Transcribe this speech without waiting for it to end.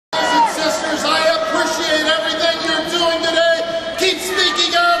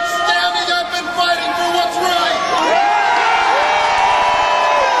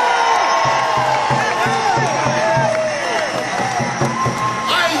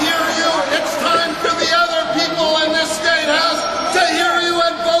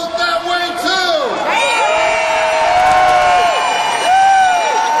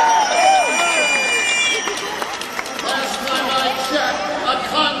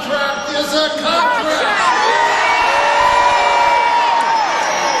as a contract.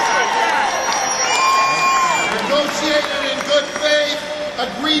 Negotiated in good faith,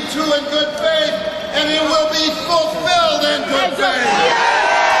 agreed to in good faith, and it will be fulfilled in good faith.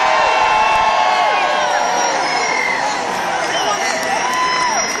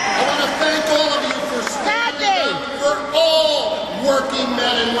 Working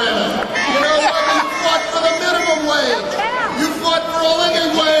men and women. You know what? You fought for the minimum wage. You fought for a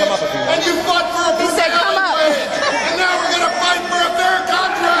living wage. And you fought for a prevailing wage. And now we're going to fight for a fair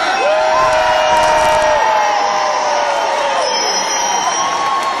contract.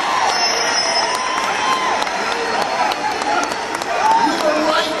 You were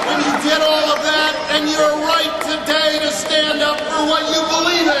right when you did all of that. And you're right today to stand up for what you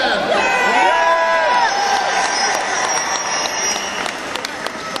believe in.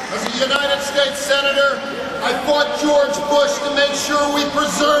 United States Senator, I fought George Bush to make sure we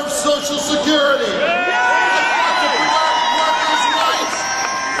preserve Social Security. I fought to protect workers' rights,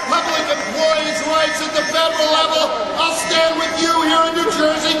 public employees' rights at the federal level. I'll stand with you here in New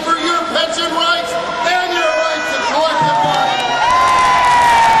Jersey for your pension rights and your right to collective bargaining.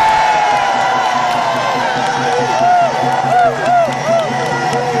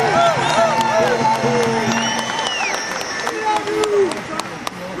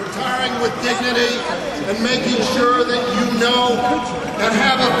 With dignity and making sure that you know and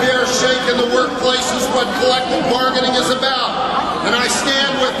have a fair shake in the workplace is what collective bargaining is about. And I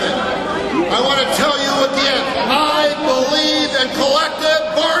stand with it. I want to tell you again, I believe in collective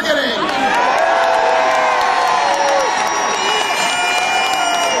bargaining.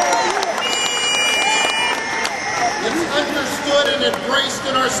 It's understood and embraced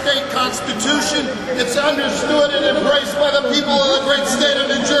in our state constitution. It's understood and embraced by the people of the great state of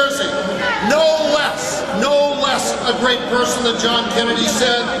New Jersey. No less a great person than John Kennedy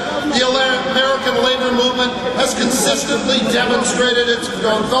said, the American labor movement has consistently demonstrated its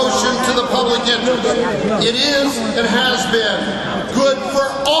devotion to the public interest. It is and has been good for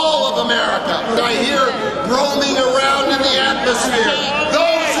all of America. I hear roaming around in the atmosphere.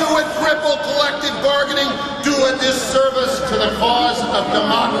 Those who would cripple collective bargaining do a disservice to the cause of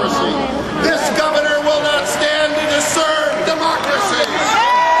democracy. This governor will not stand to disserve